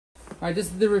All right, this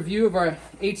is the review of our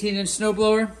 18-inch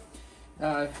snowblower.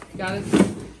 Got it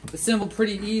assembled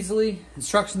pretty easily.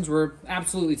 Instructions were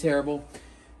absolutely terrible.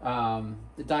 The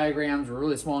diagrams were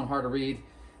really small and hard to read.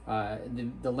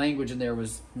 The language in there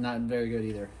was not very good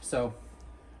either. So,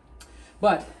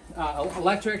 but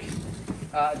electric,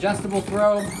 adjustable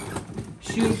throw,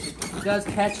 shoot. It does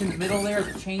catch in the middle there as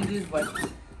it changes, but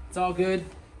it's all good.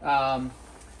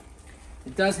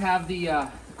 It does have the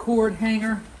cord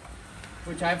hanger,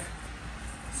 which I've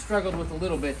struggled with a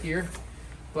little bit here,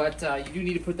 but you do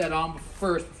need to put that on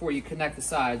first before you connect the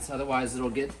sides. Otherwise, it'll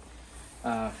get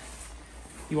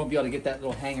you won't be able to get that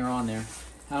little hanger on there.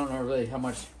 I don't know really how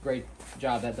much great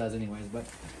job that does, anyways, but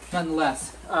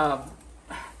nonetheless,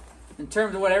 in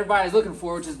terms of what everybody's looking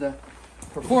for, which is the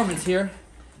performance here,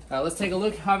 let's take a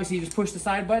look. Obviously, you just push the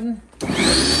side button.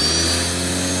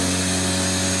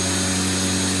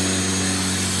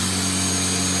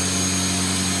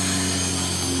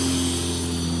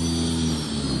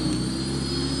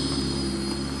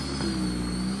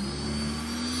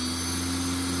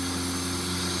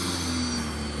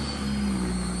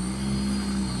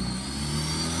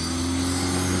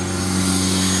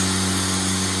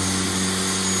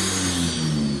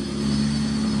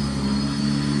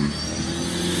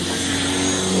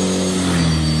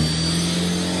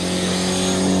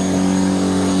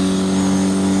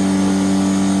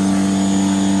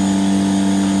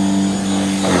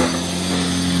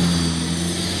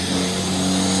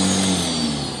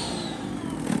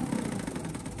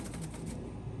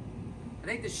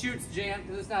 I think the chute's jammed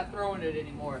because it's not throwing it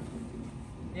anymore.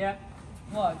 Yeah,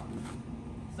 it's plugged.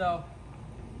 So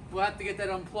we'll have to get that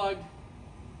unplugged.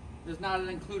 There's not an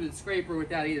included scraper with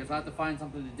that either, so I'll have to find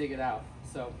something to dig it out.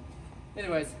 So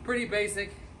anyways, pretty basic.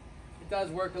 It does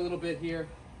work a little bit here.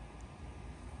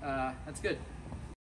 That's good.